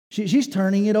 She's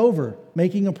turning it over,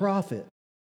 making a profit.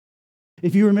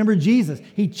 If you remember Jesus,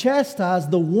 he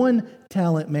chastised the one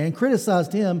talent man,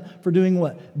 criticized him for doing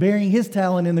what? Burying his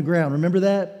talent in the ground. Remember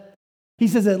that? He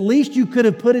says, at least you could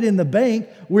have put it in the bank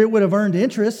where it would have earned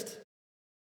interest.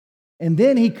 And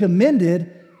then he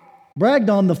bragged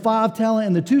on the 5 talent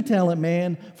and the 2 talent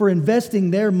man for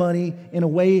investing their money in a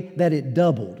way that it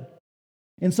doubled.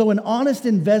 And so an honest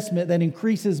investment that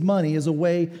increases money is a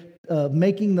way of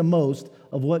making the most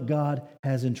of what God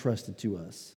has entrusted to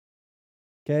us.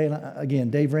 Okay, and again,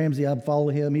 Dave Ramsey, I follow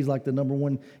him. He's like the number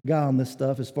one guy on this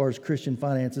stuff as far as Christian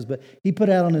finances. But he put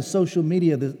out on his social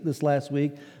media this last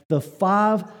week the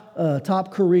 5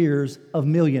 top careers of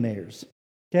millionaires.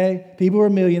 Okay, people who are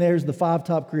millionaires, the 5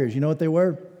 top careers. You know what they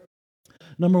were?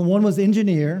 Number 1 was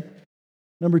engineer.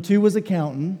 Number 2 was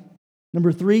accountant.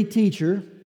 Number 3, teacher.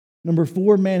 Number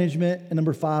 4, management. And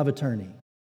number 5, attorney.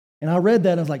 And I read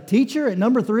that and I was like, teacher at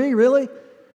number 3, really?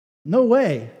 No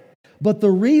way. But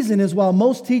the reason is while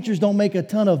most teachers don't make a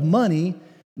ton of money,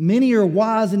 many are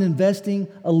wise in investing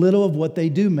a little of what they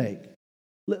do make.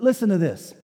 Listen to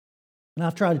this. And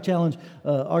I've tried to challenge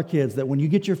our kids that when you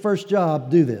get your first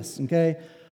job, do this, okay?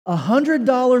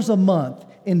 $100 a month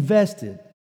invested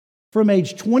from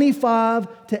age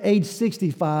 25 to age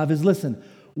 65 is, listen,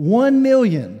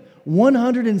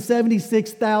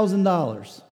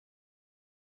 $1,176,000.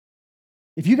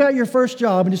 If you got your first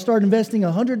job and just started investing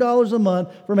 $100 a month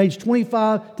from age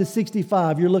 25 to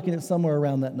 65, you're looking at somewhere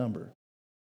around that number.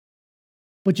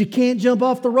 But you can't jump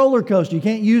off the roller coaster. You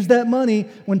can't use that money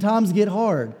when times get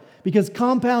hard. Because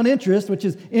compound interest, which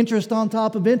is interest on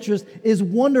top of interest, is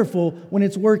wonderful when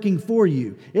it's working for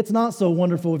you. It's not so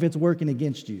wonderful if it's working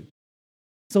against you.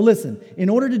 So listen, in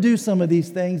order to do some of these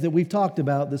things that we've talked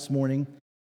about this morning,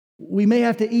 we may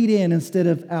have to eat in instead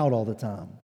of out all the time.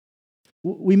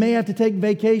 We may have to take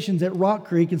vacations at Rock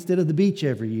Creek instead of the beach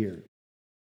every year.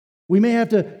 We may have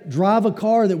to drive a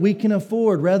car that we can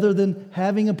afford rather than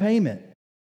having a payment.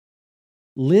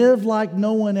 Live like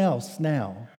no one else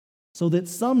now, so that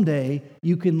someday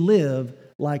you can live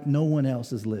like no one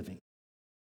else is living.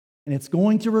 And it's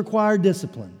going to require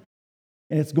discipline,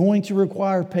 and it's going to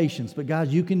require patience, but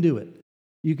guys, you can do it.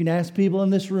 You can ask people in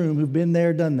this room who've been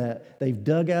there, done that. They've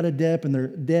dug out of debt and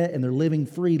they're living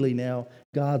freely now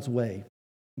God's way.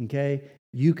 Okay?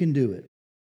 You can do it.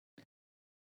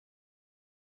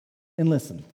 And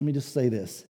listen, let me just say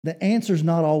this. The answer's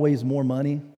not always more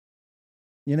money.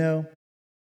 You know,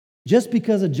 just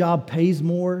because a job pays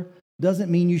more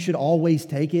doesn't mean you should always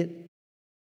take it,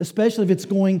 especially if it's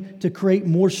going to create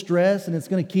more stress and it's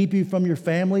going to keep you from your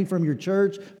family, from your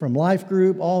church, from life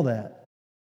group, all that.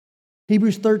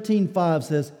 Hebrews 13:5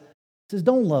 says,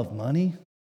 don't love money.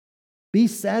 Be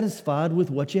satisfied with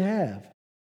what you have.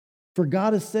 For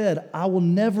God has said, I will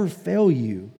never fail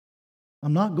you.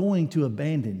 I'm not going to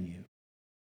abandon you.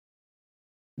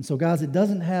 And so, guys, it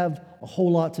doesn't have a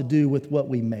whole lot to do with what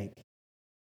we make.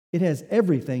 It has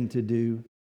everything to do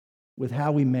with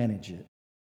how we manage it.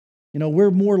 You know,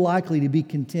 we're more likely to be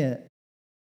content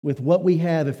with what we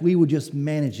have if we would just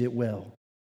manage it well,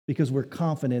 because we're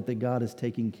confident that God is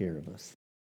taking care of us.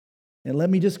 And let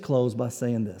me just close by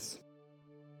saying this.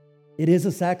 It is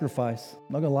a sacrifice.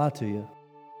 I'm not going to lie to you.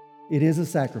 It is a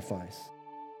sacrifice.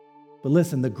 But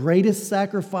listen, the greatest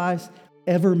sacrifice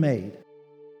ever made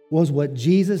was what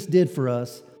Jesus did for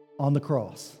us on the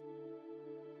cross.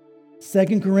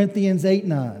 2 Corinthians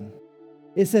 8:9.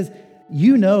 It says,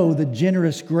 you know the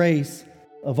generous grace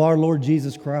of our Lord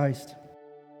Jesus Christ.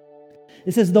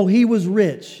 It says, though he was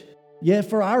rich, yet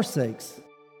for our sakes,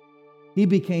 he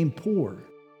became poor,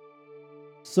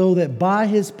 so that by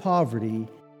his poverty,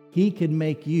 he could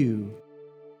make you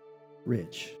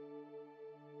rich.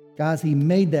 Guys, he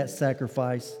made that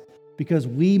sacrifice because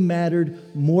we mattered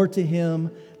more to him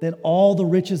than all the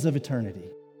riches of eternity.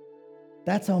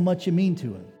 That's how much you mean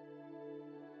to him.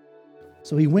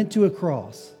 So he went to a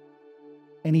cross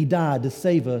and he died to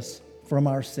save us from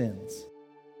our sins.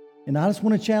 And I just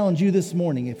want to challenge you this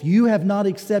morning. If you have not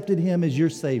accepted him as your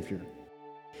Savior,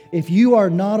 if you are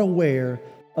not aware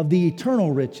of the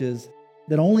eternal riches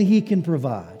that only he can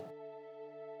provide,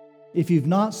 if you've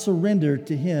not surrendered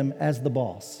to him as the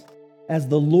boss, as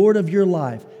the Lord of your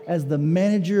life, as the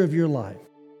manager of your life,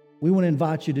 we want to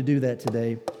invite you to do that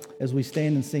today as we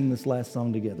stand and sing this last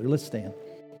song together. Let's stand.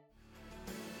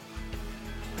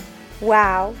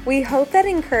 Wow, we hope that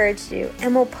encouraged you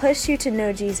and will push you to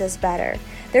know Jesus better.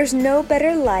 There's no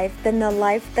better life than the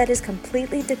life that is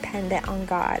completely dependent on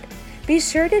God. Be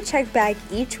sure to check back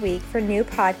each week for new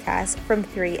podcasts from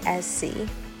 3SC.